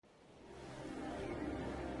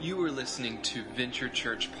You are listening to Venture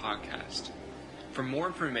Church Podcast. For more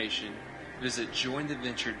information, visit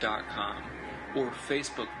jointheventure.com or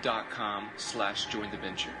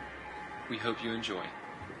facebook.com/jointheventure. We hope you enjoy.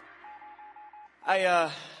 I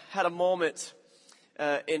had a moment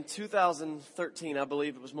in 2013, I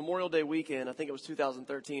believe. It was Memorial Day weekend. I think it was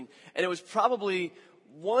 2013. And it was probably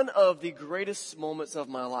one of the greatest moments of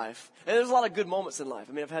my life. And there's a lot of good moments in life.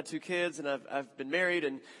 I mean, I've had 2 kids and I've been married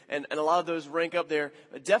and a lot of those rank up there.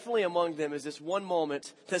 But definitely among them is this one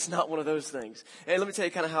moment that's not one of those things. And let me tell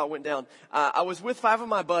you kind of how it went down. I was with 5 of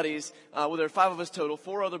my buddies. Well, there are 5 of us total,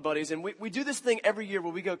 4 other buddies. And we do this thing every year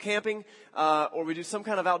where we go camping, or we do some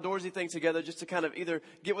kind of outdoorsy thing together just to kind of either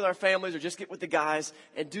get with our families or just get with the guys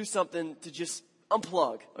and do something to just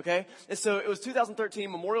unplug, okay? And so it was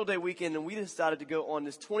 2013 Memorial Day weekend, and we decided to go on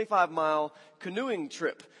this 25-mile canoeing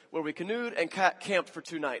trip where we canoed and camped for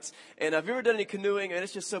 2 nights. And have you ever done any canoeing? And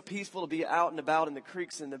it's just so peaceful to be out and about in the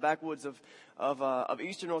creeks and the backwoods of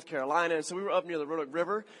eastern North Carolina. And so we were up near the Roanoke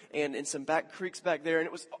River and in some back creeks back there, and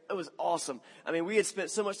it was awesome. I mean, we had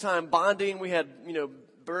spent so much time bonding. We had,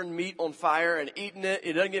 burned meat on fire and eaten it.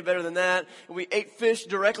 It doesn't get better than that. And we ate fish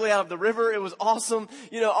directly out of the river. It was awesome.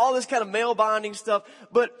 All this kind of male bonding stuff.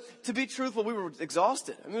 But to be truthful, we were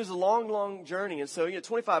exhausted. I mean, it was a long, long journey. And so,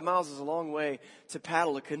 25 miles is a long way to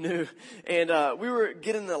paddle a canoe. And we were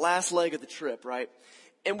getting the last leg of the trip, right?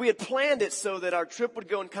 And we had planned it so that our trip would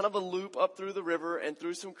go in kind of a loop up through the river and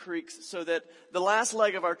through some creeks so that the last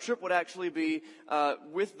leg of our trip would actually be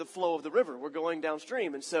with the flow of the river. We're going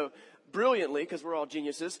downstream. And so brilliantly, because we're all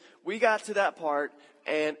geniuses, we got to that part,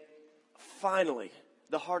 and finally,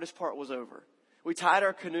 the hardest part was over. We tied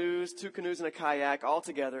our canoes, 2 canoes and a kayak all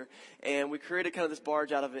together, and we created kind of this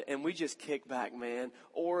barge out of it, and we just kicked back, man.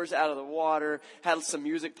 Oars out of the water, had some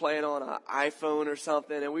music playing on an iPhone or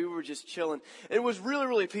something, and we were just chilling. It was really,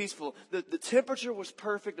 really peaceful. The temperature was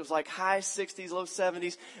perfect. It was like high 60s, low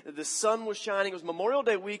 70s. The sun was shining. It was Memorial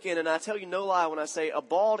Day weekend, and I tell you no lie when I say a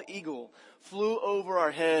bald eagle flew over our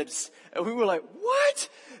heads, and we were like, what?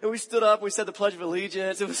 And we stood up, we said the Pledge of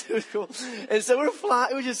Allegiance. It was cool. And so we were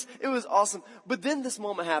flying. It was awesome. But then this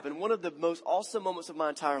moment happened, one of the most awesome moments of my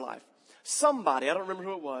entire life. Somebody, I don't remember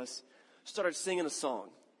who it was, started singing a song.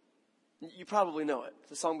 You probably know it.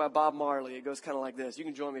 It's a song by Bob Marley. It goes kind of like this. You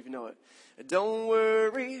can join me if you know it. Don't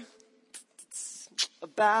worry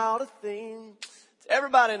about a thing.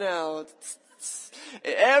 Everybody now.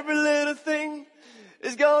 Every little thing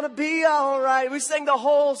is gonna be alright. We sang the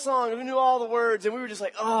whole song. We knew all the words, and we were just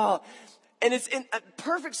like, oh. And it's in a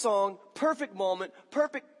perfect song, perfect moment,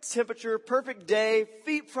 perfect temperature, perfect day,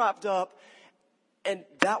 feet propped up. And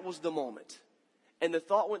that was the moment. And the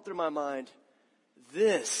thought went through my mind,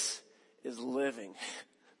 this is living.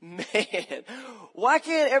 Man, why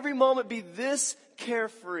can't every moment be this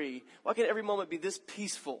carefree? Why can't every moment be this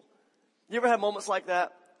peaceful? You ever have moments like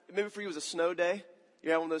that? Maybe for you it was a snow day. You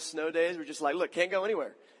have one of those snow days where you're just like, look, can't go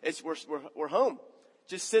anywhere. We're home.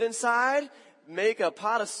 Just sit inside, make a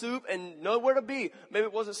pot of soup, and know where to be. Maybe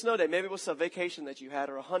it wasn't snow day. Maybe it was a vacation that you had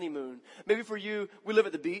or a honeymoon. Maybe for you, we live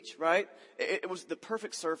at the beach, right? It was the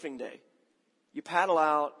perfect surfing day. You paddle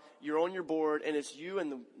out, you're on your board, and it's you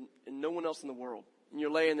and no one else in the world. And you're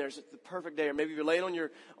laying there. It's the perfect day. Or maybe you're laying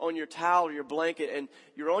on your towel or your blanket, and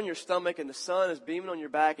you're on your stomach, and the sun is beaming on your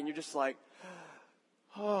back, and you're just like,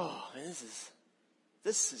 oh, man,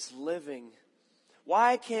 this is living.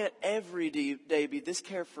 Why can't every day be this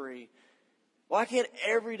carefree? Why can't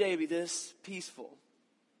every day be this peaceful?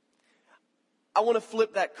 I want to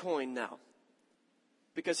flip that coin now.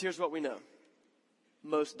 Because here's what we know.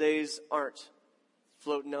 Most days aren't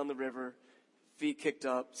floating down the river, feet kicked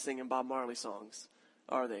up, singing Bob Marley songs,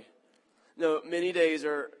 are they? No, many days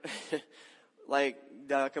are like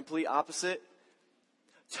the complete opposite.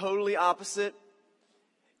 Totally opposite.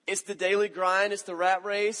 It's the daily grind. It's the rat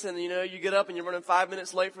race. And, you get up and you're running 5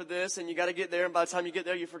 minutes late for this and you got to get there. And by the time you get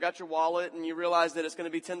there, you forgot your wallet and you realize that it's going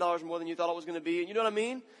to be $10 more than you thought it was going to be. And you know what I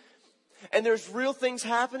mean? And there's real things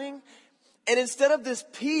happening. And instead of this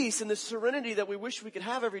peace and this serenity that we wish we could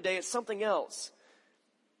have every day, it's something else.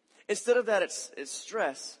 Instead of that, it's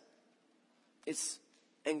stress. It's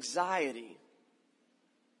anxiety.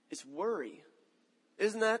 It's worry.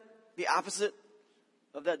 Isn't that the opposite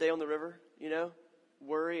of that day on the river?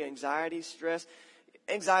 Worry, anxiety, stress.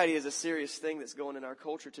 Anxiety is a serious thing that's going in our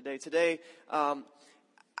culture today. Today, I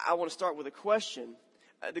want to start with a question.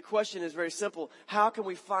 The question is very simple. How can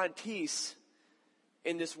we find peace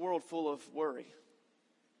in this world full of worry?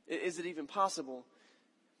 Is it even possible?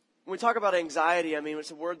 When we talk about anxiety, I mean,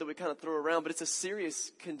 it's a word that we kind of throw around, but it's a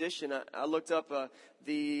serious condition. I looked up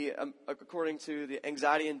according to the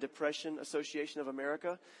Anxiety and Depression Association of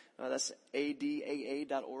America. That's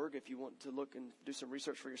ADAA.org if you want to look and do some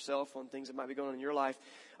research for yourself on things that might be going on in your life.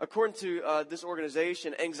 According to this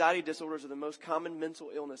organization, anxiety disorders are the most common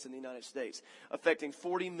mental illness in the United States, affecting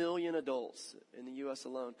 40 million adults in the U.S.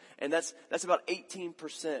 alone. And that's about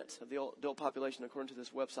 18% of the adult population, according to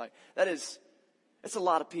this website. It's a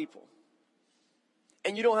lot of people.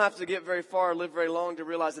 And you don't have to get very far or live very long to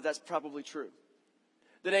realize that that's probably true.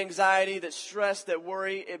 That anxiety, that stress, that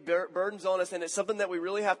worry, it burdens on us, and it's something that we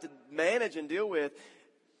really have to manage and deal with.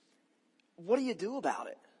 What do you do about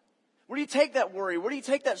it? Where do you take that worry? Where do you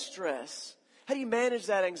take that stress? How do you manage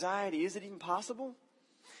that anxiety? Is it even possible?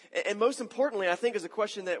 And most importantly, I think is a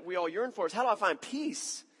question that we all yearn for is, how do I find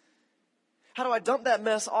peace? How do I dump that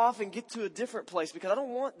mess off and get to a different place? Because I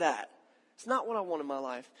don't want that. It's not what I want in my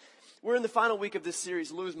life. We're in the final week of this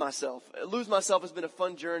series, Lose Myself. Lose Myself has been a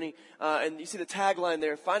fun journey. And you see the tagline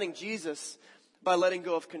there, finding Jesus by letting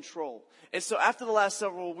go of control. And so after the last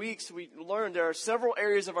several weeks, we learned there are several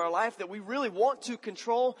areas of our life that we really want to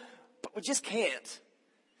control, but we just can't.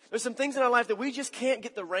 There's some things in our life that we just can't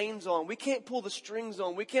get the reins on. We can't pull the strings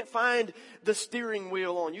on. We can't find the steering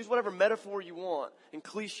wheel on. Use whatever metaphor you want and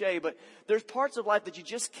cliche, but there's parts of life that you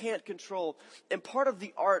just can't control. And part of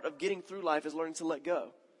the art of getting through life is learning to let go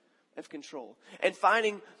of control and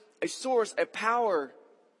finding a source, a power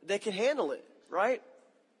that can handle it, right?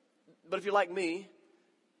 But if you're like me,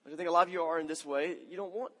 I think a lot of you are in this way, you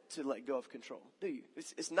don't want to let go of control, do you?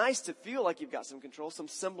 It's nice to feel like you've got some control, some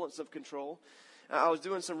semblance of control. I was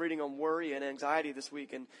doing some reading on worry and anxiety this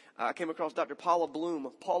week, and I came across Dr. Paula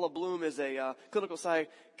Bloom. Paula Bloom is a clinical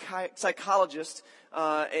psychologist,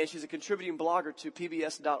 and she's a contributing blogger to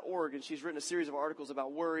pbs.org, and she's written a series of articles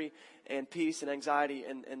about worry and peace and anxiety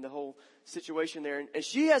and the whole situation there. And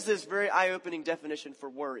she has this very eye-opening definition for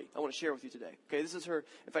worry I want to share with you today. Okay, this is her.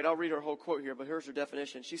 In fact, I'll read her whole quote here, but here's her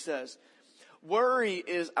definition. She says, worry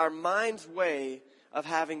is our mind's way of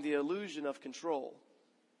having the illusion of control.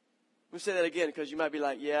 Let me say that again, because you might be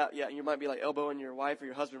like, yeah, and you might be like elbowing your wife or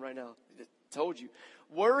your husband right now. I told you.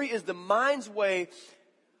 Worry is the mind's way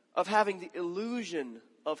of having the illusion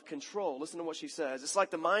of control. Listen to what she says. It's like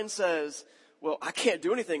the mind says, well, I can't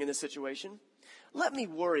do anything in this situation. Let me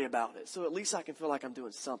worry about it, so at least I can feel like I'm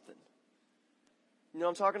doing something. You know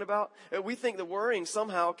what I'm talking about? We think that worrying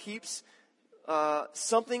somehow keeps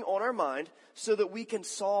something on our mind so that we can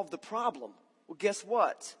solve the problem. Well, guess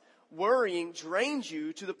what? Worrying drains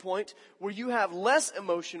you to the point where you have less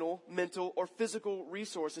emotional, mental, or physical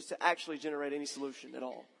resources to actually generate any solution at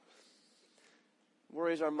all.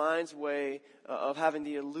 Worry is our mind's way of having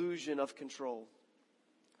the illusion of control.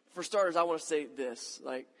 For starters, I want to say this,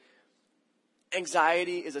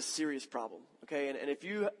 anxiety is a serious problem, okay? And if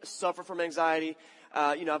you suffer from anxiety,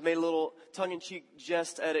 I've made a little tongue-in-cheek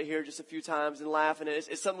jest at it here just a few times and laugh, and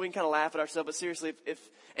it's something we can kind of laugh at ourselves. But seriously, if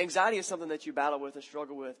anxiety is something that you battle with and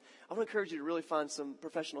struggle with, I want to encourage you to really find some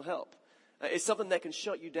professional help. It's something that can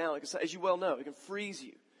shut you down. As you well know, it can freeze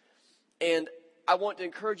you. And I want to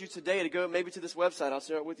encourage you today to go maybe to this website. I'll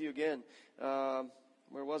share it with you again.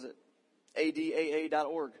 Where was it?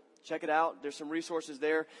 ADAA.org. Check it out. There's some resources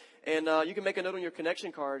there. And you can make a note on your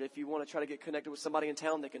connection card if you want to try to get connected with somebody in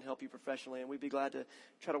town that can help you professionally. And we'd be glad to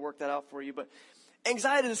try to work that out for you. But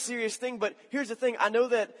anxiety is a serious thing. But here's the thing. I know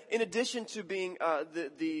that in addition to being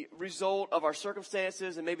the result of our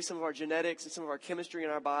circumstances and maybe some of our genetics and some of our chemistry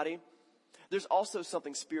in our body, there's also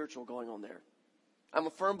something spiritual going on there. I'm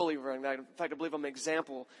a firm believer in that. In fact, I believe I'm an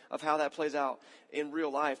example of how that plays out in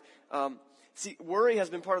real life. Worry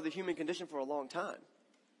has been part of the human condition for a long time.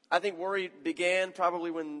 I think worry began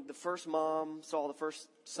probably when the first mom saw the first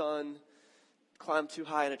son climb too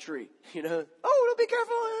high in a tree. Oh, don't be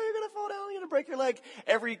careful. You're going to fall down. You're going to break your leg.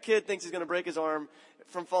 Every kid thinks he's going to break his arm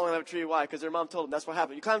from falling out of a tree. Why? Because their mom told them that's what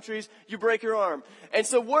happened. You climb trees, you break your arm. And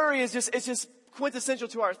so worry is just quintessential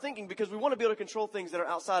to our thinking because we want to be able to control things that are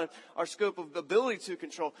outside of our scope of ability to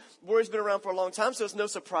control. Worry's been around for a long time, so it's no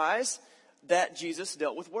surprise that Jesus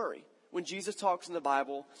dealt with worry. When Jesus talks in the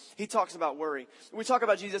Bible, he talks about worry. We talk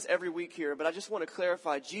about Jesus every week here, but I just want to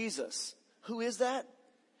clarify Jesus. Who is that?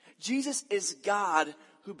 Jesus is God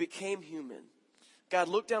who became human. God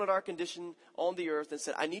looked down at our condition on the earth and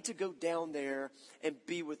said, I need to go down there and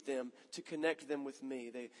be with them, to connect them with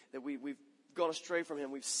me. We've gone astray from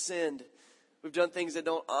him. We've sinned. We've done things that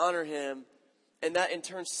don't honor him. And that in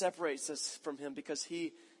turn separates us from him because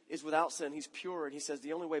he is without sin. He's pure. And he says,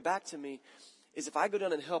 the only way back to me is if I go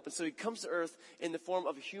down and help. And so he comes to earth in the form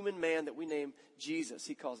of a human man that we name Jesus.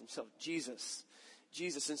 He calls himself Jesus.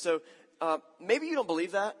 And so maybe you don't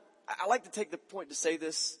believe that. I like to take the point to say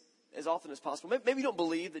this as often as possible. Maybe you don't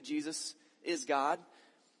believe that Jesus is God.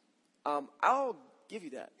 I'll give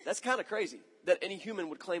you that. That's kind of crazy that any human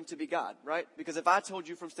would claim to be God, right? Because if I told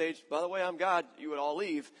you from stage, by the way, I'm God, you would all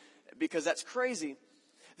leave because that's crazy.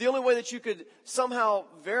 The only way that you could somehow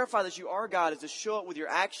verify that you are God is to show it with your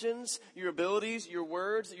actions, your abilities, your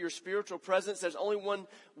words, your spiritual presence. There's only one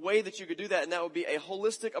way that you could do that, and that would be a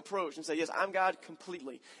holistic approach and say, yes, I'm God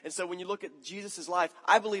completely. And so when you look at Jesus' life,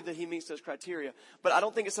 I believe that he meets those criteria. But I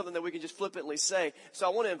don't think it's something that we can just flippantly say. So I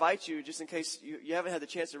want to invite you, just in case you haven't had the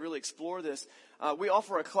chance to really explore this, we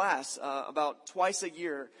offer a class about twice a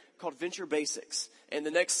year called Venture Basics. And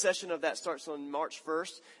the next session of that starts on March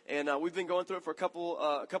 1st. And we've been going through it for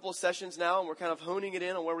a couple of sessions now, and we're kind of honing it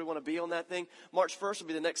in on where we want to be on that thing. March 1st will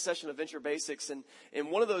be the next session of Venture Basics. And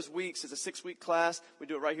one of those weeks is a 6-week class. We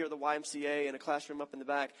do it right here at the YMCA in a classroom up in the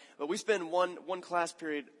back. But we spend one class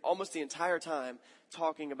period almost the entire time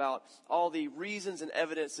talking about all the reasons and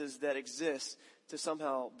evidences that exist to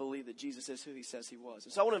somehow believe that Jesus is who he says he was.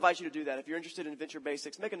 And so I want to invite you to do that. If you're interested in Venture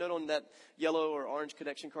Basics, make a note on that yellow or orange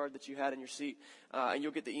connection card that you had in your seat, and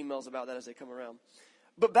you'll get the emails about that as they come around.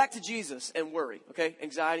 But back to Jesus and worry, okay?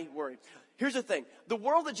 Anxiety, worry. Here's the thing. The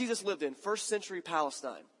world that Jesus lived in, first century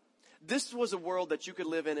Palestine, this was a world that you could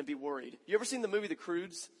live in and be worried. You ever seen the movie The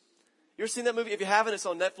Croods? You ever seen that movie? If you haven't, it's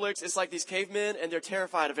on Netflix. It's like these cavemen, and they're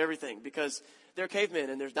terrified of everything because they're cavemen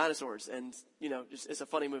and there's dinosaurs. And, it's a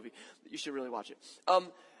funny movie. You should really watch it.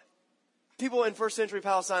 People in first century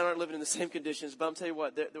Palestine aren't living in the same conditions, but I'm telling you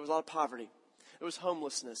what, there was a lot of poverty. There was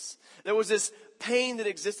homelessness. There was this pain that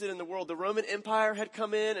existed in the world. The Roman Empire had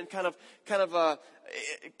come in and kind of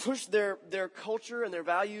pushed their culture and their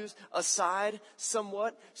values aside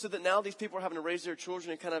somewhat, so that now these people are having to raise their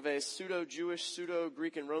children in kind of a pseudo-Jewish,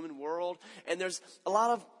 pseudo-Greek and Roman world. And there's a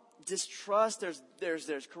lot of distrust.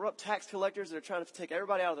 There's corrupt tax collectors that are trying to take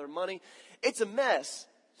everybody out of their money. It's a mess.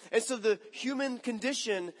 And so the human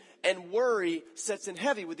condition and worry sets in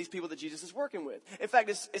heavy with these people that Jesus is working with. In fact,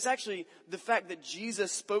 it's actually the fact that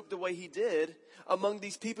Jesus spoke the way he did among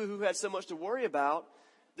these people who had so much to worry about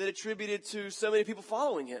that attributed to so many people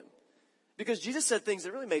following him. Because Jesus said things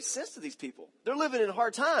that really made sense to these people. They're living in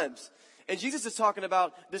hard times. And Jesus is talking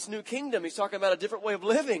about this new kingdom. He's talking about a different way of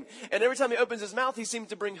living. And every time he opens his mouth, he seems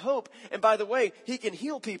to bring hope. And by the way, he can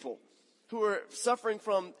heal people who are suffering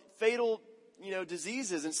from fatal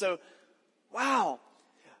diseases. And so, wow.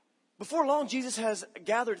 Before long, Jesus has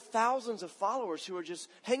gathered thousands of followers who are just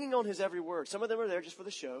hanging on his every word. Some of them are there just for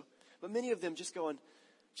the show, but many of them just going,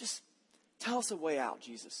 just tell us a way out,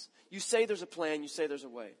 Jesus. You say there's a plan. You say there's a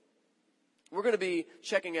way. We're going to be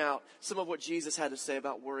checking out some of what Jesus had to say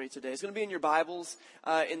about worry today. It's going to be in your Bibles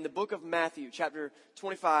in the book of Matthew, chapter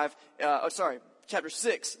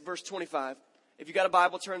 6, verse 25. If you got a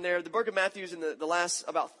Bible, turn there. The book of Matthew is in the last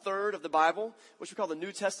about third of the Bible, which we call the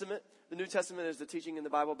New Testament. The New Testament is the teaching in the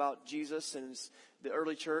Bible about Jesus and the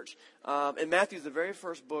early church. And Matthew is the very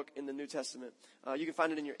first book in the New Testament. You can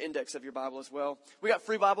find it in your index of your Bible as well. We got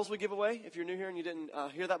free Bibles we give away. If you're new here and you didn't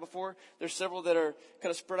hear that before, there's several that are kind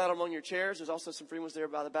of spread out among your chairs. There's also some free ones there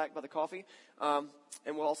by the back by the coffee. And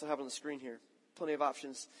we'll also have it on the screen here. Plenty of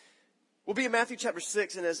options. We'll be in Matthew chapter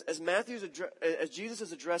 6, and as Jesus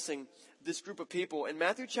is addressing this group of people, in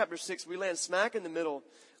Matthew chapter 6, we land smack in the middle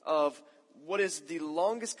of what is the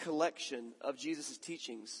longest collection of Jesus'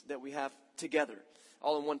 teachings that we have together,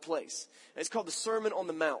 all in one place. And it's called the Sermon on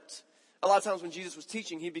the Mount. A lot of times when Jesus was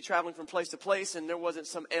teaching, he'd be traveling from place to place, and there wasn't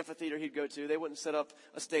some amphitheater he'd go to. They wouldn't set up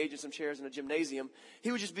a stage and some chairs in a gymnasium.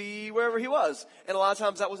 He would just be wherever he was. And a lot of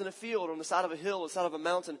times that was in a field or on the side of a hill, on the side of a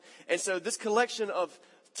mountain. And so this collection of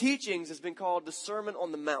teachings has been called the Sermon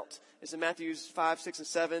on the Mount. It's in Matthews 5, 6, and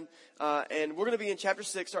 7. And we're going to be in chapter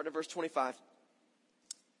 6, starting at verse 25.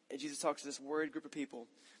 And Jesus talks to this worried group of people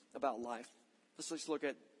about life. Let's look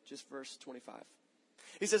at just verse 25.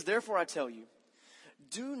 He says, "Therefore I tell you,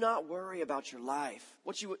 do not worry about your life,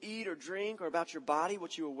 what you will eat or drink, or about your body,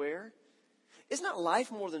 what you will wear. Is not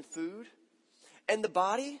life more than food, and the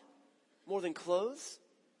body more than clothes?"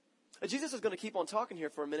 Jesus is going to keep on talking here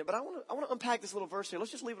for a minute, but I want to unpack this little verse here.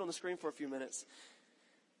 Let's just leave it on the screen for a few minutes.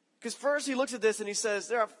 Because first he looks at this and he says,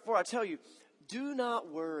 "Therefore I tell you, do not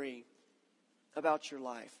worry about your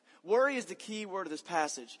life." Worry is the key word of this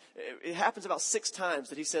passage. It happens about 6 times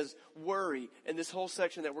that he says worry in this whole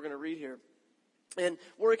section that we're going to read here. And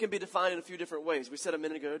worry can be defined in a few different ways. We said a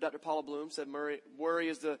minute ago, Dr. Paula Bloom said worry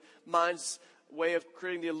is the mind's way of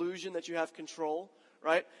creating the illusion that you have control,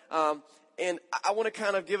 right? And I want to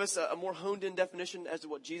kind of give us a more honed-in definition as to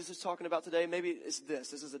what Jesus is talking about today. Maybe it's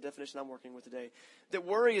this. This is the definition I'm working with today. That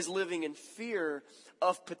worry is living in fear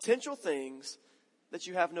of potential things that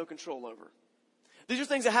you have no control over. These are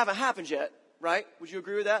things that haven't happened yet, right? Would you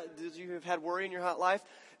agree with that? Did you have had worry in your life?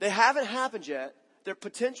 They haven't happened yet. They're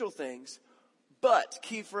potential things, but,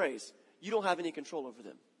 key phrase, you don't have any control over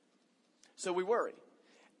them. So we worry.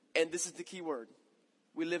 And this is the key word.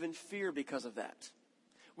 We live in fear because of that.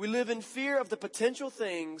 We live in fear of the potential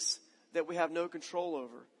things that we have no control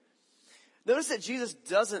over. Notice that Jesus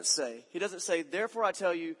doesn't say, he doesn't say, therefore I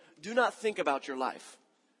tell you, do not think about your life.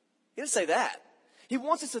 He doesn't say that. He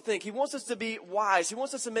wants us to think. He wants us to be wise. He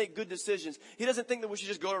wants us to make good decisions. He doesn't think that we should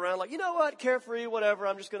just go around like, you know what, carefree, whatever.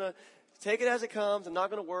 I'm just going to take it as it comes. I'm not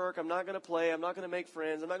going to work. I'm not going to play. I'm not going to make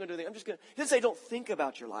friends. I'm not going to do anything. He doesn't say don't think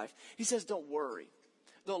about your life. He says don't worry.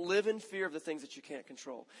 Don't live in fear of the things that you can't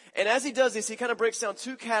control. And as he does this, he kind of breaks down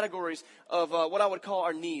two categories of what I would call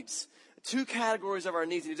our needs. Two categories of our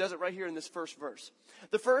needs. And he does it right here in this first verse.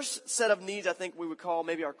 The first set of needs I think we would call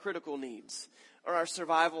maybe our critical needs or our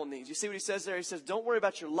survival needs. You see what he says there? He says, don't worry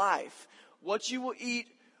about your life, what you will eat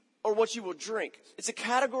or what you will drink. It's a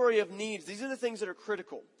category of needs. These are the things that are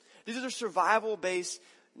critical. These are the survival-based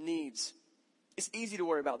needs. It's easy to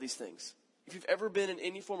worry about these things. If you've ever been in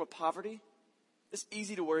any form of poverty, it's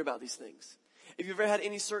easy to worry about these things. If you've ever had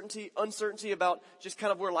any uncertainty about just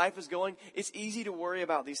kind of where life is going, it's easy to worry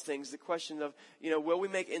about these things. The question of, will we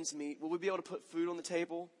make ends meet? Will we be able to put food on the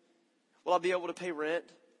table? Will I be able to pay rent?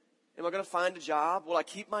 Am I going to find a job? Will I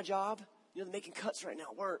keep my job? They're making cuts right now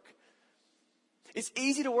at work. It's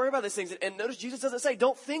easy to worry about these things. And notice Jesus doesn't say,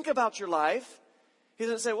 don't think about your life. He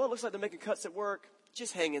doesn't say, well, it looks like they're making cuts at work.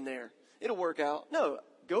 Just hang in there. It'll work out. No.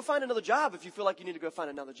 Go find another job if you feel like you need to go find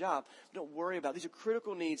another job. Don't worry about it. These are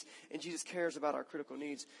critical needs, and Jesus cares about our critical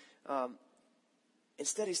needs.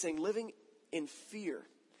 Instead, he's saying living in fear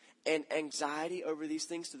and anxiety over these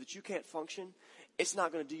things so that you can't function, it's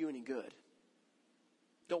not going to do you any good.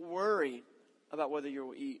 Don't worry about whether you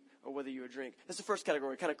will eat or whether you will drink. That's the first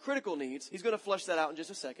category, kind of critical needs. He's going to flesh that out in just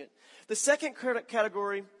a second. The second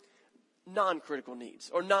category, non-critical needs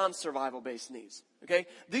or non-survival-based needs. Okay?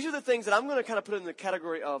 These are the things that I'm going to kind of put in the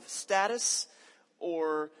category of status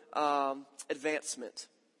or advancement.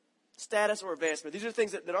 Status or advancement. These are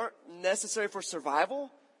things that aren't necessary for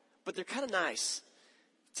survival, but they're kind of nice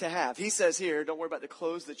to have. He says here, don't worry about the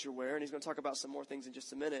clothes that you're wearing. He's going to talk about some more things in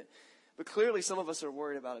just a minute. But clearly some of us are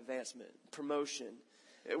worried about advancement, promotion.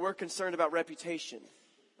 We're concerned about reputation,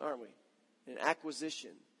 aren't we? And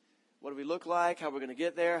acquisition. What do we look like? How are we going to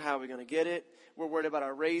get there? How are we going to get it? We're worried about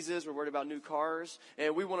our raises. We're worried about new cars.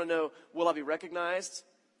 And we want to know, will I be recognized?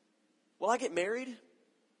 Will I get married?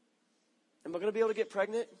 Am I going to be able to get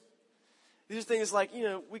pregnant? These are things like,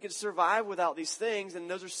 we can survive without these things, and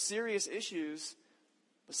those are serious issues.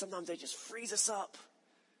 But sometimes they just freeze us up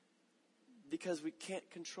because we can't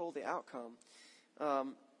control the outcome.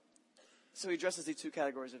 So he addresses these two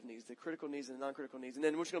categories of needs, the critical needs and the non-critical needs. And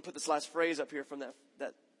then we're just going to put this last phrase up here from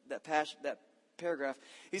that paragraph.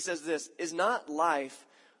 He says this, is not life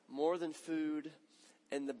more than food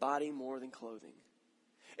and the body more than clothing?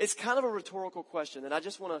 It's kind of a rhetorical question that I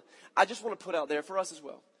just want to put out there for us as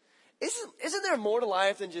well. Isn't there more to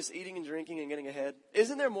life than just eating and drinking and getting ahead?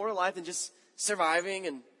 Isn't there more to life than just surviving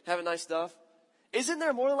and having nice stuff? Isn't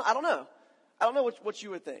there more to life? I don't know. I don't know what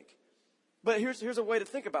you would think. But here's a way to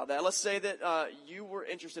think about that. Let's say that you were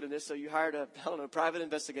interested in this, so you hired a private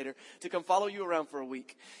investigator to come follow you around for a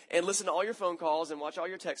week and listen to all your phone calls and watch all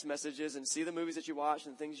your text messages and see the movies that you watch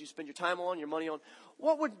and things you spend your time on, your money on.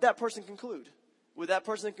 What would that person conclude? Would that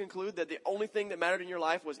person conclude that the only thing that mattered in your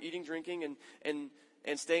life was eating, drinking,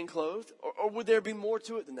 and staying clothed? Or would there be more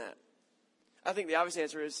to it than that? I think the obvious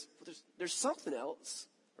answer is there's something else,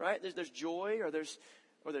 right? There's joy or there's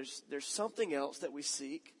something else that we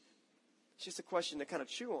seek. It's just a question to kind of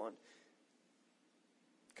chew on.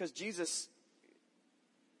 Because Jesus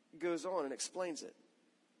goes on and explains it.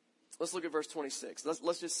 Let's look at verse 26.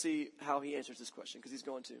 Let's just see how he answers this question, because he's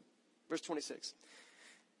going to. Verse 26.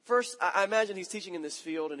 First, I imagine he's teaching in this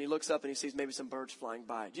field, and he looks up and he sees maybe some birds flying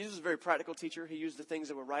by. Jesus was a very practical teacher. He used the things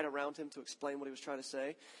that were right around him to explain what he was trying to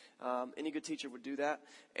say. Any good teacher would do that.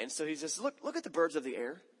 And so he says, look at the birds of the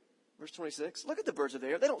air. Verse 26. Look at the birds of the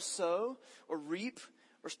air. They don't sow or reap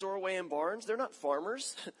or store away in barns. They're not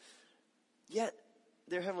farmers. Yet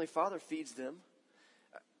their heavenly Father feeds them.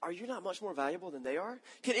 Are you not much more valuable than they are?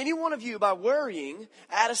 Can any one of you, by worrying,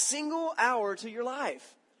 add a single hour to your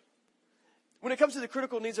life? When it comes to the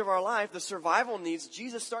critical needs of our life, the survival needs,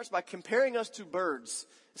 Jesus starts by comparing us to birds.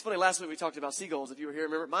 It's funny, last week we talked about seagulls. If you were here,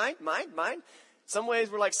 remember? Mine. Some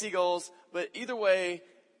ways we're like seagulls, but either way,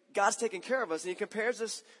 God's taking care of us, and he compares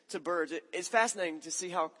us to birds. It's fascinating to see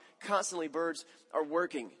how constantly birds are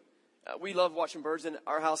working. We love watching birds in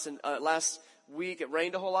our house, and last week it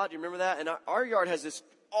rained a whole lot. Do you remember that? And our yard has this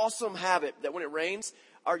awesome habit that when it rains,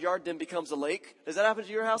 our yard then becomes a lake. Does that happen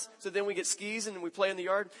to your house? So then we get skis and we play in the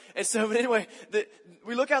yard. And so but anyway,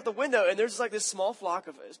 we look out the window and there's like this small flock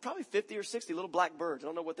of, it's probably 50 or 60 little black birds. I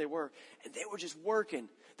don't know what they were. And they were just working.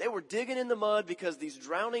 They were digging in the mud because these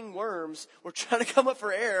drowning worms were trying to come up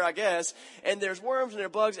for air, I guess. And there's worms and there are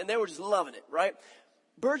bugs and they were just loving it, right?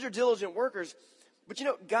 Birds are diligent workers. But you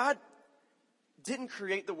know, God didn't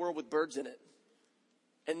create the world with birds in it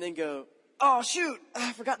and then go, oh, shoot,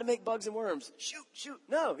 I forgot to make bugs and worms. Shoot.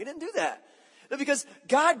 No, he didn't do that. No, because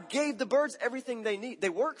God gave the birds everything they need. They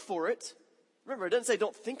work for it. Remember, it doesn't say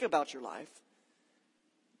don't think about your life.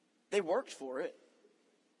 They worked for it,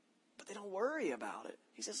 but they don't worry about it.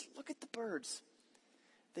 He says, look at the birds.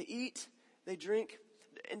 They eat, they drink.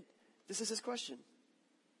 And this is his question.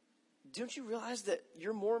 Don't you realize that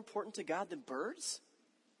you're more important to God than birds?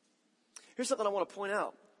 Here's something I want to point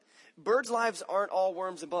out. Birds' lives aren't all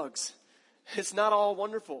worms and bugs. It's not all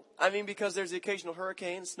wonderful. I mean, because there's the occasional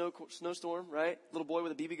hurricane, snowstorm, right? Little boy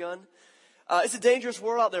with a BB gun. It's a dangerous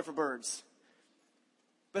world out there for birds.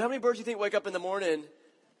 But how many birds do you think wake up in the morning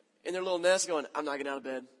in their little nest going, I'm not getting out of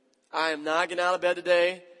bed. I am not getting out of bed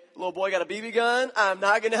today. Little boy got a BB gun. I'm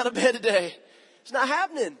not getting out of bed today. It's not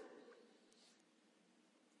happening.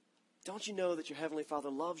 Don't you know that your Heavenly Father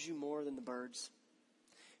loves you more than the birds?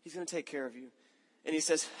 He's going to take care of you. And he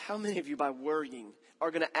says, how many of you by worrying are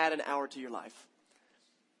going to add an hour to your life?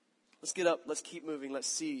 Let's get up. Let's keep moving. Let's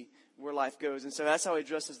see where life goes. And so that's how he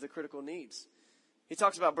addresses the critical needs. He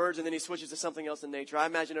talks about birds and then he switches to something else in nature. I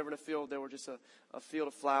imagine over in a field there were just a field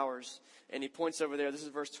of flowers. And he points over there. This is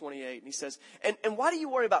verse 28. And he says, and why do you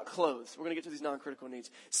worry about clothes? We're going to get to these non-critical needs.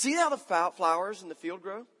 See how the flowers in the field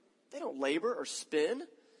grow? They don't labor or spin.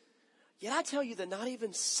 Yet I tell you that not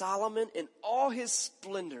even Solomon in all his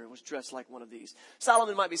splendor was dressed like one of these.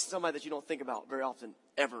 Solomon might be somebody that you don't think about very often,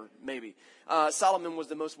 ever, maybe. Solomon was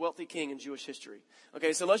the most wealthy king in Jewish history.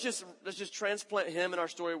 Okay, so let's just transplant him in our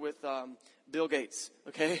story with Bill Gates.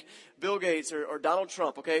 Okay, Bill Gates or Donald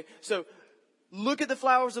Trump. Okay, so look at the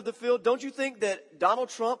flowers of the field. Don't you think that Donald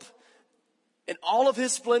Trump, in all of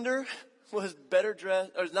his splendor, was better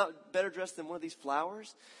dressed, or is not better dressed than one of these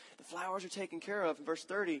flowers? The flowers are taken care of. In verse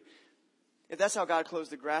 30. If that's how God clothes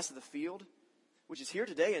the grass of the field, which is here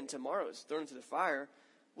today and tomorrow is thrown into the fire,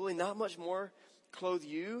 will he not much more clothe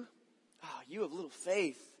you? Ah, you have little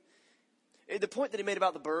faith. The point that he made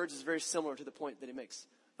about the birds is very similar to the point that he makes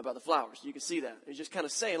about the flowers. You can see that. He's just kind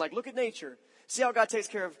of saying, like, look at nature. See how God takes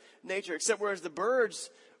care of nature. Except whereas the birds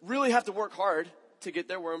really have to work hard to get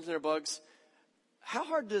their worms and their bugs, how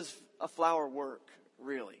hard does a flower work,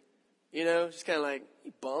 really? You know, just kind of like,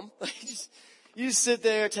 you bum. You just sit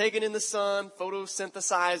there taking in the sun,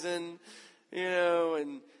 photosynthesizing, you know,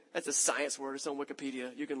 and that's a science word. It's on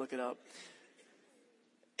Wikipedia. You can look it up.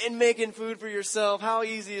 And making food for yourself. How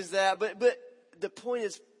easy is that? But the point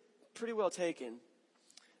is pretty well taken.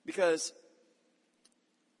 Because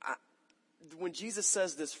when Jesus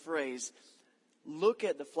says this phrase, look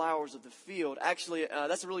at the flowers of the field, actually,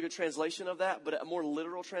 that's a really good translation of that. But a more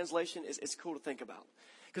literal translation is cool to think about.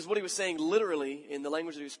 Because what he was saying literally in the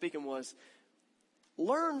language that he was speaking was,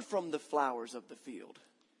 learn from the flowers of the field.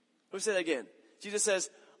 Let me say that again. Jesus says,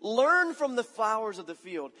 learn from the flowers of the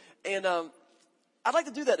field. And I'd like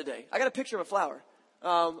to do that today. I got a picture of a flower.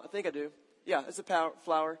 I think I do. Yeah, it's a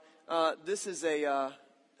flower. This is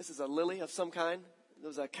a lily of some kind. There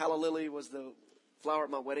was a calla lily was the flower at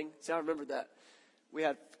my wedding. See, I remembered that. We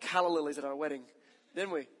had calla lilies at our wedding,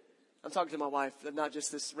 didn't we? I'm talking to my wife, not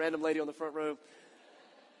just this random lady on the front row.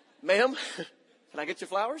 Ma'am, can I get your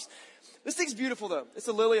flowers? This thing's beautiful, though. It's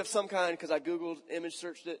a lily of some kind because I Googled, image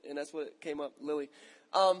searched it, and that's what it came up, lily.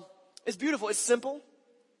 It's beautiful. It's simple,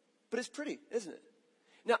 but it's pretty, isn't it?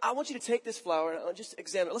 Now, I want you to take this flower and just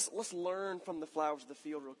examine it. Let's learn from the flowers of the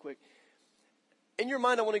field real quick. In your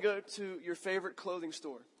mind, I want to go to your favorite clothing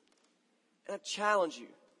store. And I challenge you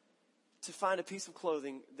to find a piece of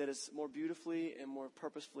clothing that is more beautifully and more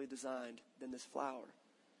purposefully designed than this flower.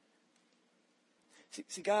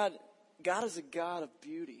 See, God is a God of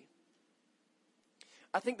beauty.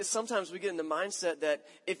 I think that sometimes we get in the mindset that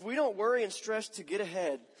if we don't worry and stress to get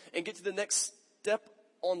ahead and get to the next step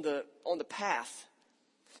on the path,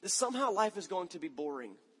 that somehow life is going to be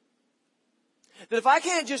boring. That if I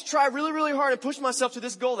can't just try really, really hard and push myself to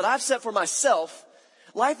this goal that I've set for myself,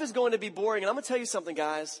 life is going to be boring. And I'm going to tell you something,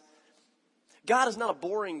 guys. God is not a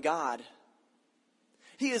boring God.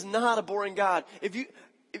 He is not a boring God.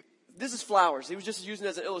 This is flowers. He was just using it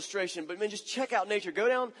as an illustration. But man, just check out nature. Go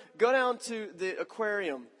down to the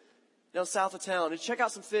aquarium down south of town and check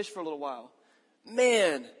out some fish for a little while.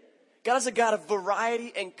 Man, God is a God of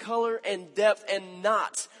variety and color and depth and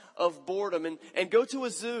not of boredom. And go to a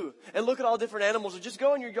zoo and look at all different animals, or just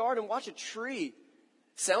go in your yard and watch a tree.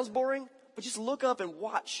 Sounds boring, but just look up and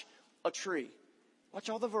watch a tree. Watch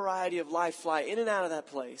all the variety of life fly in and out of that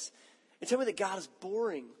place. And tell me that God is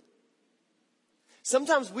boring.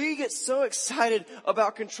 Sometimes we get so excited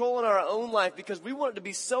about controlling our own life because we want it to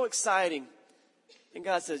be so exciting. And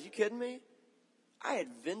God says, you kidding me? I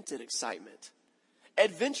invented excitement.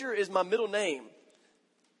 Adventure is my middle name.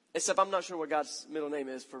 Except I'm not sure what God's middle name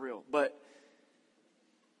is for real. But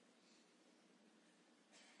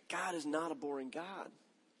God is not a boring God.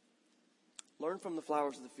 Learn from the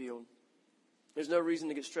flowers of the field. There's no reason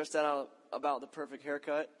to get stressed out about the perfect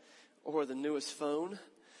haircut, or the newest phone,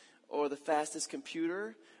 or the fastest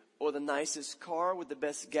computer, or the nicest car with the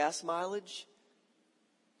best gas mileage,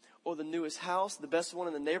 or the newest house, the best one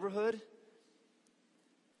in the neighborhood.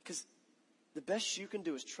 Because the best you can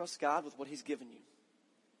do is trust God with what He's given you.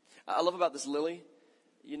 I love about this lily.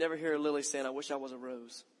 You never hear a lily saying, I wish I was a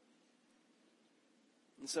rose.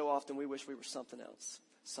 And so often we wish we were something else.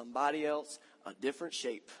 Somebody else, a different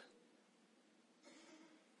shape.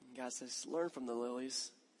 And God says, learn from the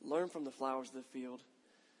lilies. Learn from the flowers of the field.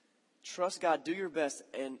 Trust God, do your best,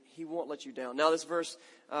 and He won't let you down. Now this verse,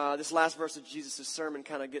 this last verse of Jesus' sermon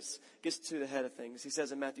kind of gets to the head of things. He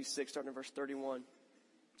says in Matthew 6, starting in verse 31,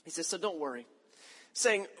 He says, so don't worry.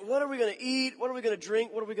 Saying, what are we going to eat? What are we going to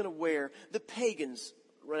drink? What are we going to wear? The pagans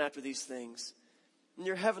run after these things. And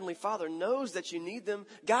your heavenly Father knows that you need them.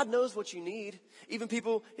 God knows what you need. Even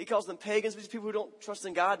people, He calls them pagans, these people who don't trust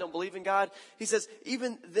in God, don't believe in God. He says,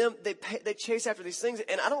 even them, they chase after these things.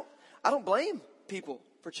 And I don't blame people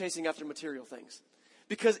for chasing after material things.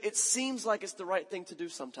 Because it seems like it's the right thing to do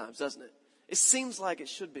sometimes, doesn't it? It seems like it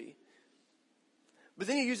should be. But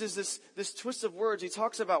then He uses this twist of words. He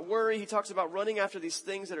talks about worry. He talks about running after these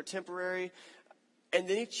things that are temporary. And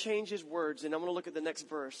then He changes words. And I'm going to look at the next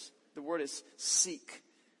verse. The word is seek.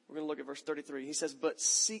 We're going to look at verse 33. He says, but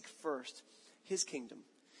seek first His kingdom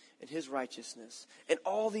and His righteousness, and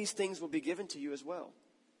all these things will be given to you as well.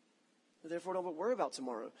 Therefore, don't worry about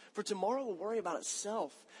tomorrow. For tomorrow will worry about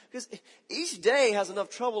itself. Because each day has enough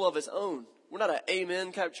trouble of its own. We're not an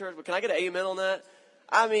amen type church, but can I get an amen on that?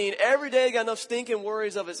 I mean, every day got enough stinking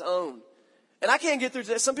worries of its own. And I can't get through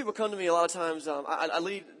today. Some people come to me a lot of times. I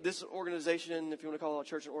lead this organization, if you want to call it a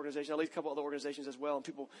church organization. I lead a couple other organizations as well. And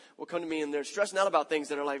people will come to me and they're stressing out about things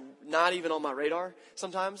that are like not even on my radar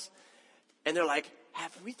sometimes. And they're like,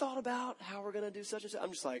 have we thought about how we're going to do such and such?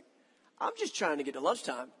 I'm just like, I'm just trying to get to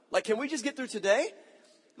lunchtime. Like, can we just get through today?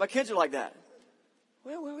 My kids are like that.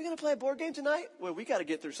 Well, are we going to play a board game tonight? Well, we got to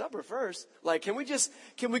get through supper first. Like, can we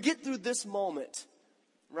get through this moment?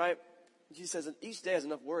 Right? Jesus says each day has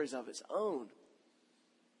enough worries of its own.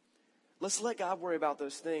 Let's let God worry about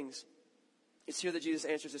those things. It's here that Jesus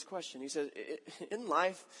answers this question. He says, isn't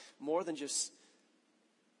life more than just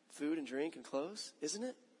food and drink and clothes? Isn't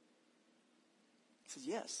it? He says,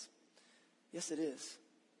 yes. Yes, it is.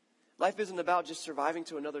 Life isn't about just surviving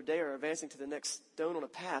to another day or advancing to the next stone on a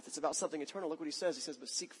path. It's about something eternal. Look what He says. He says, but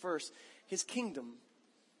seek first His kingdom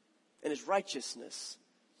and His righteousness.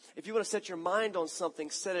 If you want to set your mind on something,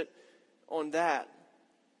 set it on that.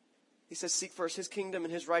 He says, seek first His kingdom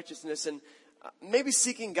and His righteousness. And maybe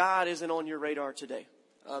seeking God isn't on your radar today.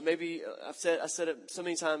 Maybe I said it so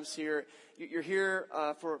many times here. You're here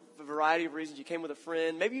for a variety of reasons. You came with a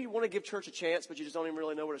friend. Maybe you want to give church a chance, but you just don't even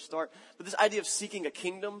really know where to start. But this idea of seeking a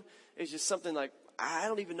kingdom is just something like, I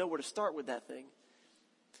don't even know where to start with that thing.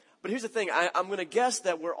 But here's the thing. I'm going to guess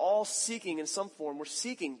that we're all seeking in some form. We're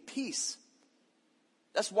seeking peace.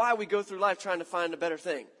 That's why we go through life trying to find a better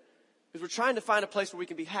thing. Because we're trying to find a place where we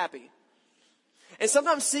can be happy. And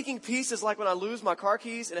sometimes seeking peace is like when I lose my car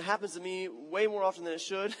keys, and it happens to me way more often than it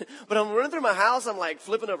should. But I'm running through my house, I'm like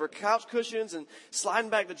flipping over couch cushions and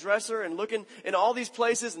sliding back the dresser and looking in all these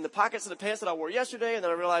places in the pockets of the pants that I wore yesterday. And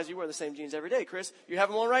then I realize you wear the same jeans every day, Chris. You have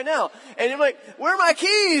them on right now. And you're like, where are my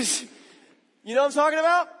keys? You know what I'm talking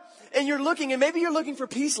about? And you're looking, and maybe you're looking for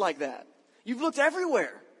peace like that. You've looked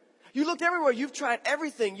everywhere. You looked everywhere. You've tried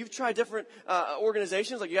everything. You've tried different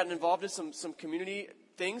organizations. Like you gotten involved in some community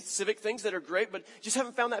things, civic things that are great, but just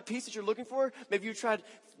haven't found that peace that you're looking for. Maybe you tried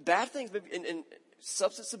bad things. Maybe and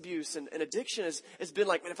substance abuse and addiction has been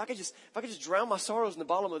like, man, if I could just drown my sorrows in the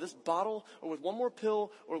bottom of this bottle, or with one more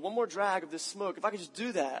pill, or one more drag of this smoke, if I could just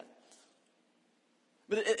do that.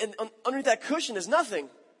 But underneath that cushion is nothing.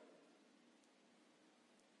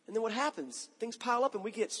 And then what happens? Things pile up and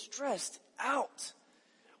we get stressed out.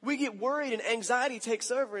 We get worried and anxiety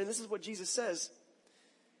takes over. And this is what Jesus says.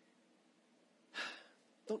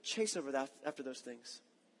 Don't chase over that after those things.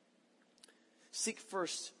 Seek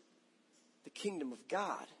first the kingdom of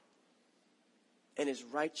God and his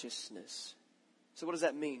righteousness. So what does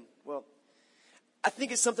that mean? Well, I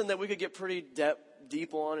think it's something that we could get pretty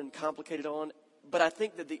deep on and complicated on, but I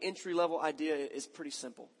think that the entry-level idea is pretty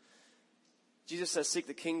simple. Jesus says, seek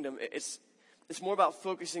the kingdom. It's more about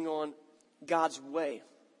focusing on God's way.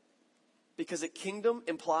 Because a kingdom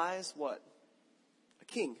implies what? A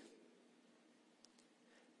king.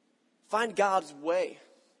 Find God's way.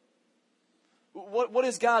 What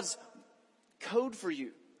is God's code for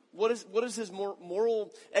you? What is his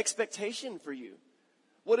moral expectation for you?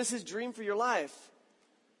 What is his dream for your life?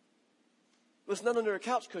 Well, it's not under a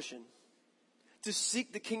couch cushion. To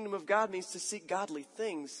seek the kingdom of God means to seek godly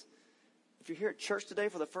things. If you're here at church today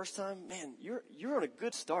for the first time, man, you're on a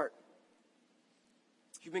good start.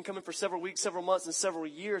 If you've been coming for several weeks, several months, and several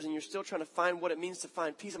years, and you're still trying to find what it means to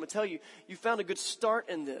find peace, I'm going to tell you, you found a good start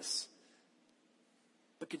in this.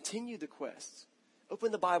 But continue the quest.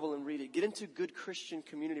 Open the Bible and read it. Get into good Christian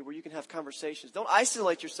community where you can have conversations. Don't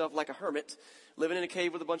isolate yourself like a hermit, living in a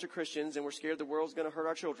cave with a bunch of Christians, and we're scared the world's going to hurt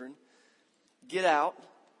our children. Get out.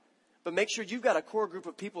 But make sure you've got a core group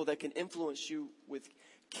of people that can influence you with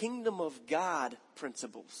kingdom of God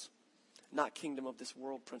principles, not kingdom of this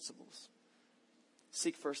world principles.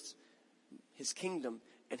 Seek first his kingdom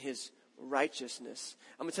and his righteousness.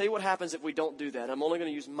 I'm going to tell you what happens if we don't do that. I'm only going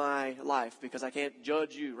to use my life because I can't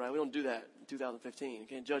judge you, right? We don't do that in 2015. I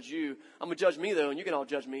can't judge you. I'm going to judge me, though, and you can all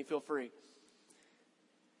judge me. Feel free.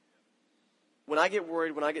 When I get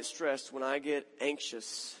worried, when I get stressed, when I get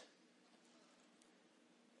anxious,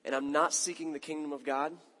 and I'm not seeking the kingdom of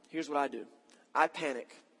God, here's what I do. I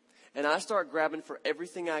panic, and I start grabbing for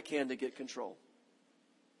everything I can to get control.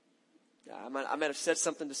 I might have said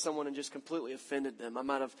something to someone and just completely offended them. I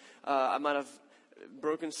might have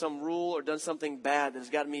broken some rule or done something bad that has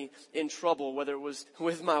gotten me in trouble, whether it was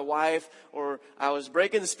with my wife or I was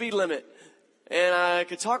breaking the speed limit. And I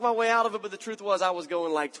could talk my way out of it, but the truth was I was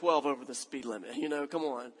going like 12 over the speed limit. Come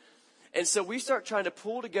on. And so we start trying to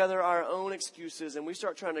pull together our own excuses, and we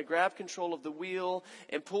start trying to grab control of the wheel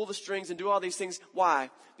and pull the strings and do all these things. Why?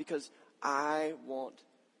 Because I want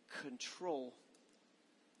control.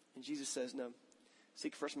 And Jesus says, no,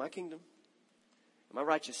 seek first my kingdom and my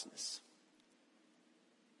righteousness.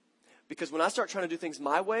 Because when I start trying to do things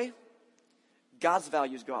my way, God's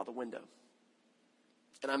values go out the window.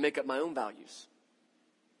 And I make up my own values.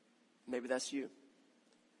 Maybe that's you.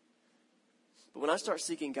 But when I start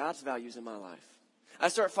seeking God's values in my life, I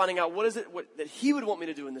start finding out what that he would want me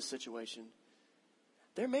to do in this situation.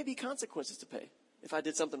 There may be consequences to pay. If I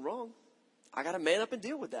did something wrong, I got to man up and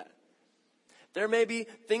deal with that. There may be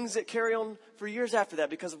things that carry on for years after that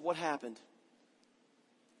because of what happened.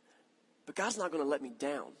 But God's not going to let me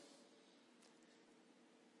down.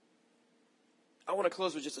 I want to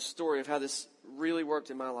close with just a story of how this really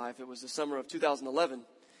worked in my life. It was the summer of 2011.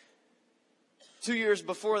 2 years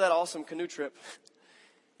before that awesome canoe trip.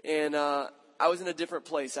 And I was in a different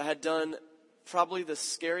place. I had done probably the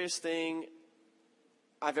scariest thing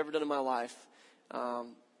I've ever done in my life. I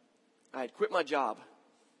had quit my job.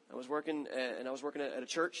 I was working at a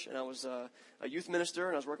church, and I was a youth minister,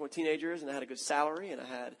 and I was working with teenagers, and I had a good salary, and I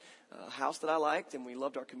had a house that I liked, and we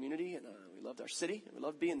loved our community, and we loved our city, and we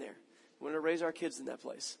loved being there. We wanted to raise our kids in that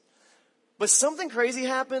place. But something crazy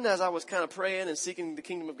happened as I was kind of praying and seeking the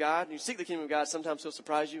kingdom of God. And you seek the kingdom of God, sometimes he'll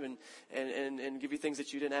surprise you and give you things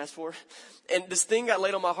that you didn't ask for. And this thing got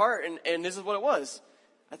laid on my heart, and this is what it was.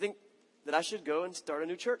 I think that I should go and start a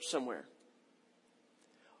new church somewhere.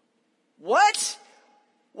 What?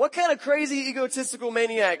 What kind of crazy egotistical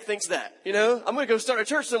maniac thinks that? I'm going to go start a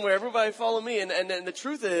church somewhere. Everybody follow me. And the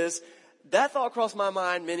truth is, that thought crossed my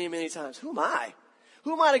mind many, many times. Who am I?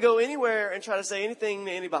 Who am I to go anywhere and try to say anything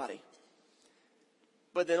to anybody?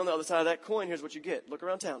 But then on the other side of that coin, here's what you get. Look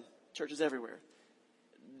around town. Churches everywhere.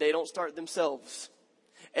 They don't start themselves.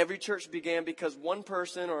 Every church began because one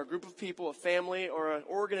person or a group of people, a family or an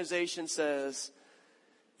organization says,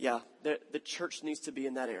 yeah, the church needs to be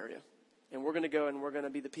in that area. And we're going to go and we're going to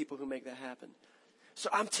be the people who make that happen. So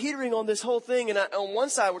I'm teetering on this whole thing. And on one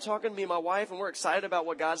side, we're talking to me and my wife, and we're excited about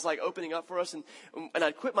what God's like opening up for us. And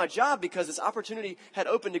I quit my job because this opportunity had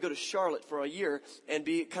opened to go to Charlotte for a year and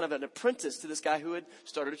be kind of an apprentice to this guy who had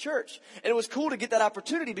started a church. And it was cool to get that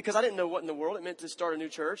opportunity because I didn't know what in the world it meant to start a new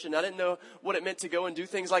church. And I didn't know what it meant to go and do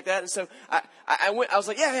things like that. And so I was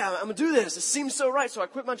like, yeah, I'm going to do this. It seems so right. So I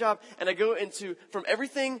quit my job and I go from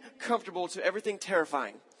everything comfortable to everything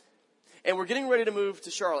terrifying. And we're getting ready to move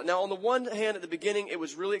to Charlotte. Now, on the one hand, at the beginning, it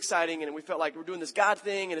was really exciting, and we felt like we're doing this God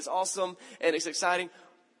thing, and it's awesome, and it's exciting.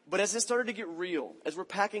 But as it started to get real, as we're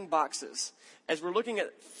packing boxes, as we're looking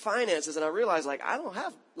at finances, and I realized, I don't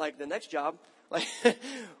have, the next job.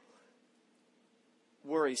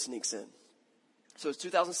 worry sneaks in. So it was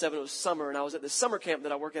 2007, it was summer, and I was at this summer camp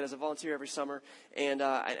that I work at as a volunteer every summer. And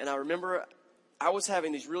I remember I was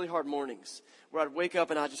having these really hard mornings where I'd wake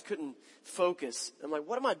up and I just couldn't focus. I'm like,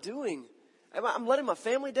 what am I doing? I'm letting my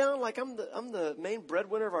family down? Like I'm the main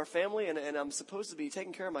breadwinner of our family, and I'm supposed to be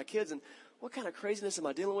taking care of my kids. And what kind of craziness am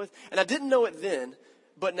I dealing with? And I didn't know it then,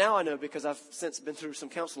 but now I know because I've since been through some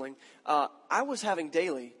counseling. I was having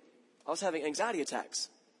anxiety attacks.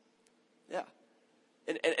 Yeah.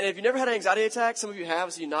 And if you never had an anxiety attack, some of you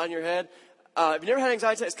have, so you nod in your head. If you never had an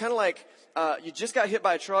anxiety attack, it's kind of like you just got hit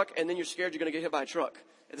by a truck, and then you're scared you're going to get hit by a truck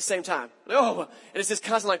at the same time. Like, oh, and it's just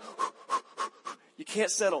constantly like, you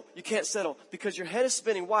can't settle. You can't settle because your head is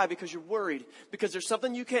spinning. Why? Because you're worried. Because there's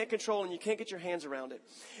something you can't control and you can't get your hands around it.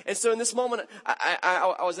 And so in this moment,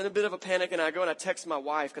 I was in a bit of a panic, and I go and I text my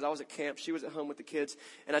wife because I was at camp. She was at home with the kids.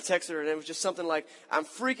 And I text her, and it was just something like, I'm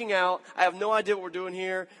freaking out. I have no idea what we're doing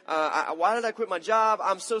here. Why did I quit my job?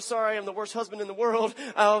 I'm so sorry. I'm the worst husband in the world.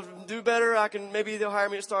 I'll do better. Maybe they'll hire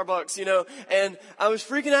me at Starbucks, And I was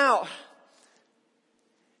freaking out.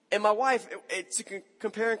 And my wife, to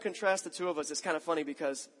compare and contrast the two of us, it's kind of funny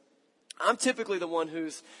because I'm typically the one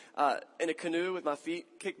who's in a canoe with my feet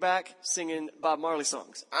kicked back singing Bob Marley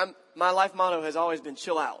songs. My life motto has always been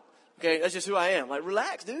chill out. Okay, that's just who I am. Like,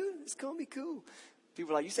 relax, dude. It's going to be cool.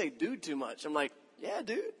 People are like, you say dude too much. I'm like, yeah,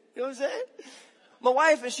 dude. You know what I'm saying? My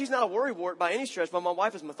wife, and she's not a worrywart by any stretch, but my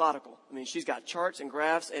wife is methodical. I mean, she's got charts and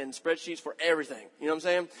graphs and spreadsheets for everything. You know what I'm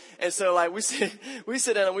saying? And so, like, we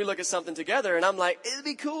sit down and we look at something together, and I'm like, it'll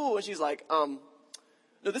be cool. And she's like, no,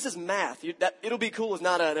 this is math. It'll be cool is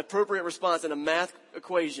not an appropriate response in a math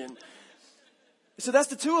equation. So that's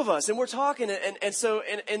the two of us, and we're talking, and so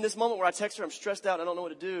in this moment where I text her, I'm stressed out, and I don't know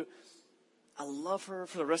what to do. I love her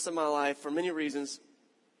for the rest of my life for many reasons,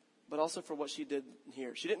 but also for what she did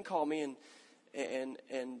here. She didn't call me and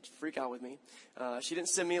freak out with me. She didn't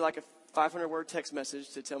send me like a 500-word text message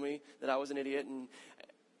to tell me that I was an idiot. And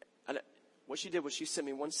what she did was she sent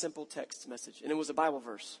me one simple text message, and it was a Bible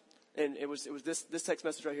verse. And it was this text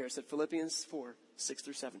message right here. It said Philippians 4, 6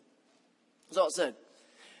 through 7. That's all it said.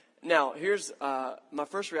 Now, here's my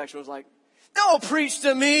first reaction was like, don't preach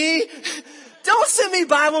to me. Don't send me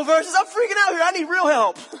Bible verses. I'm freaking out here. I need real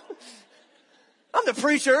help. I'm the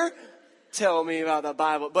preacher. Tell me about the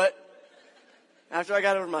Bible. But after I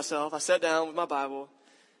got over myself, I sat down with my Bible,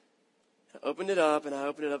 I opened it up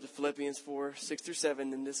to Philippians 4, 6 through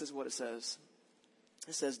 7, and this is what it says.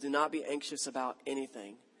 It says, do not be anxious about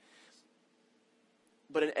anything,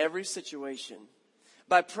 but in every situation,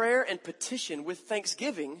 by prayer and petition with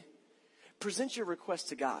thanksgiving, present your request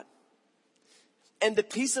to God. And the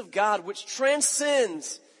peace of God, which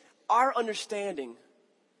transcends our understanding,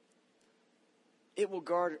 it will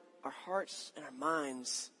guard our hearts and our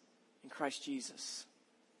minds in Christ Jesus.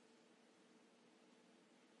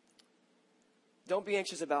 Don't be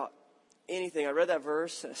anxious about anything. I read that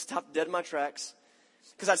verse and I stopped dead in my tracks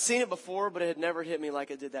because I'd seen it before, but it had never hit me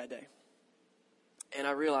like it did that day. And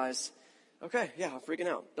I realized, okay, yeah, I'm freaking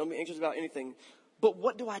out. Don't be anxious about anything. But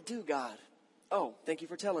what do I do, God? Oh, thank you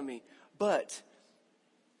for telling me. But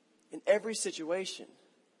in every situation,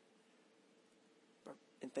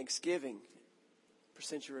 in thanksgiving,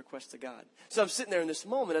 present your request to God. So I'm sitting there in this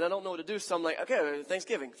moment and I don't know what to do. So I'm like, okay,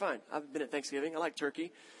 Thanksgiving, fine. I've been at Thanksgiving. I like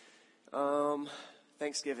turkey.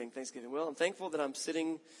 Thanksgiving. Well, I'm thankful that I'm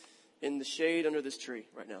sitting in the shade under this tree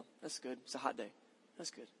right now. That's good. It's a hot day. That's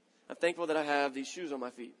good. I'm thankful that I have these shoes on my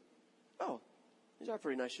feet. Oh, these are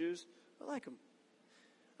pretty nice shoes. I like them.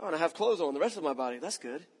 Oh, and I have clothes on the rest of my body. That's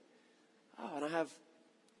good. Oh, and I have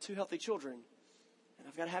 2 healthy children. And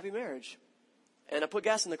I've got a happy marriage. And I put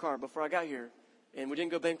gas in the car before I got here. And we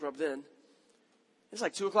didn't go bankrupt then. It's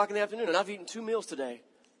like 2 o'clock in the afternoon, and I've eaten 2 meals today.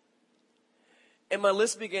 And my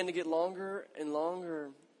list began to get longer and longer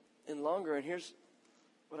and longer. And here's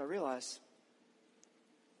what I realized.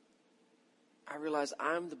 I realized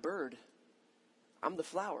I'm the bird. I'm the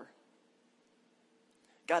flower.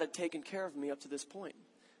 God had taken care of me up to this point.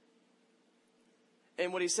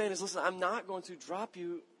 And what he's saying is, listen, I'm not going to drop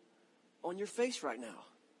you on your face right now.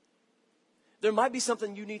 There might be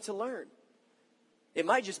something you need to learn. It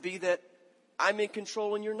might just be that I'm in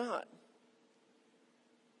control and you're not.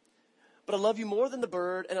 But I love you more than the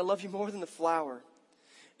bird, and I love you more than the flower.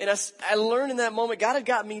 And I learned in that moment, God had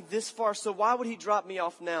got me this far, so why would he drop me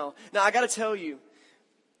off now? Now, I got to tell you,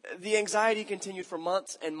 the anxiety continued for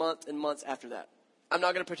months and months and months after that. I'm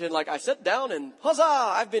not going to pretend like I sat down and, huzzah,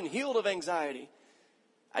 I've been healed of anxiety.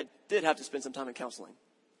 I did have to spend some time in counseling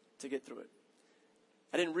to get through it.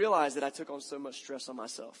 I didn't realize that I took on so much stress on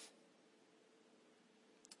myself.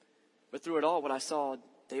 But through it all, what I saw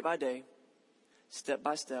day by day, step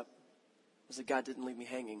by step, was that God didn't leave me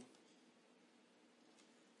hanging.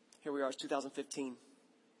 Here we are, it's 2015.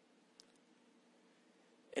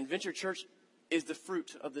 And Venture Church is the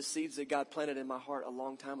fruit of the seeds that God planted in my heart a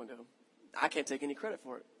long time ago. I can't take any credit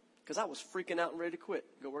for it because I was freaking out and ready to quit,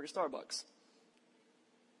 go work at Starbucks.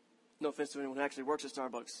 No offense to anyone who actually works at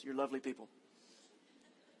Starbucks. You're lovely people.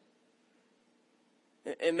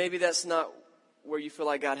 And maybe that's not where you feel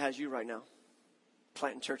like God has you right now,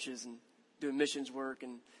 planting churches and doing missions work.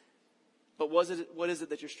 But what is it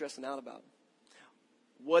that you're stressing out about?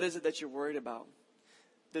 What is it that you're worried about?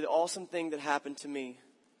 The awesome thing that happened to me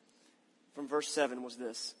from verse 7 was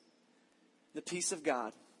this. The peace of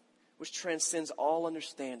God, which transcends all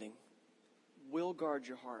understanding, will guard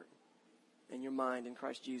your heart and your mind in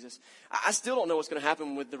Christ Jesus. I still don't know what's going to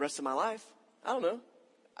happen with the rest of my life. I don't know.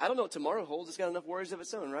 I don't know what tomorrow holds. It's got enough worries of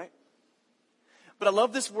its own, right? But I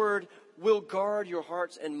love this word, will guard your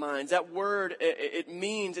hearts and minds. That word, it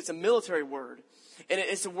means, it's a military word. And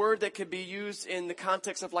it's a word that could be used in the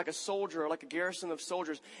context of like a soldier or like a garrison of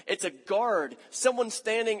soldiers. It's a guard, someone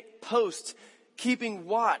standing post, keeping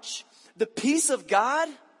watch. The peace of God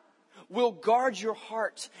will guard your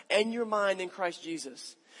heart and your mind in Christ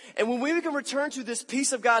Jesus. And when we can return to this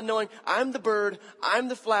peace of God, knowing I'm the bird, I'm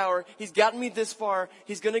the flower, He's gotten me this far,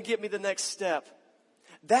 He's going to get me the next step.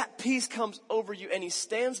 That peace comes over you and He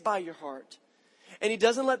stands by your heart. And He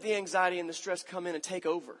doesn't let the anxiety and the stress come in and take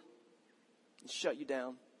over and shut you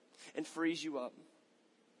down and freeze you up.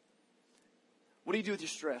 What do you do with your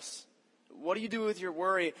stress? What do you do with your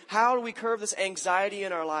worry? How do we curb this anxiety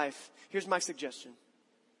in our life? Here's my suggestion.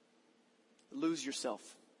 Lose yourself.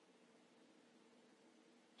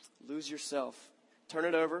 Lose yourself. Turn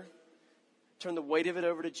it over. Turn the weight of it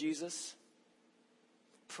over to Jesus.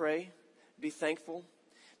 Pray. Be thankful.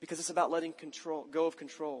 Because it's about letting go of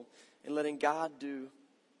control and letting God do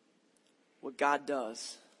what God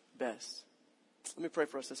does best. Let me pray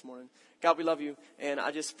for us this morning. God, we love you, and I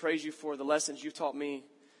just praise you for the lessons you've taught me.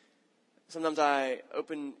 Sometimes I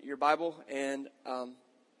open your Bible, and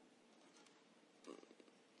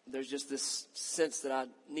there's just this sense that I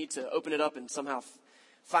need to open it up and somehow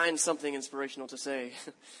find something inspirational to say.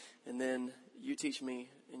 And then you teach me,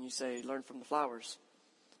 and you say, learn from the flowers.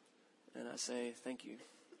 And I say, thank you.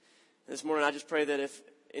 This morning, I just pray that if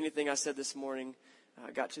anything I said this morning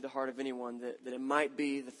got to the heart of anyone, that it might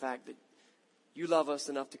be the fact that you love us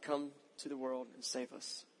enough to come to the world and save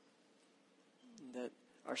us. That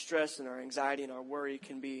our stress and our anxiety and our worry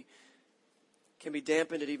can be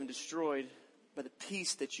dampened and even destroyed by the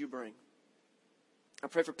peace that you bring. I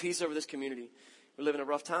pray for peace over this community. We live in a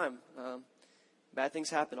rough time. Bad things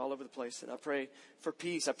happen all over the place. And I pray for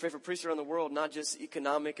peace. I pray for peace around the world, not just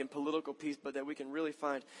economic and political peace, but that we can really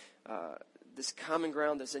find this common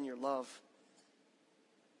ground that's in your love.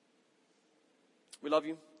 We love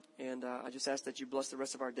you. And I just ask that you bless the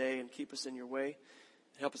rest of our day and keep us in your way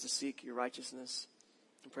and help us to seek your righteousness.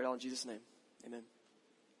 I pray it all in Jesus' name. Amen.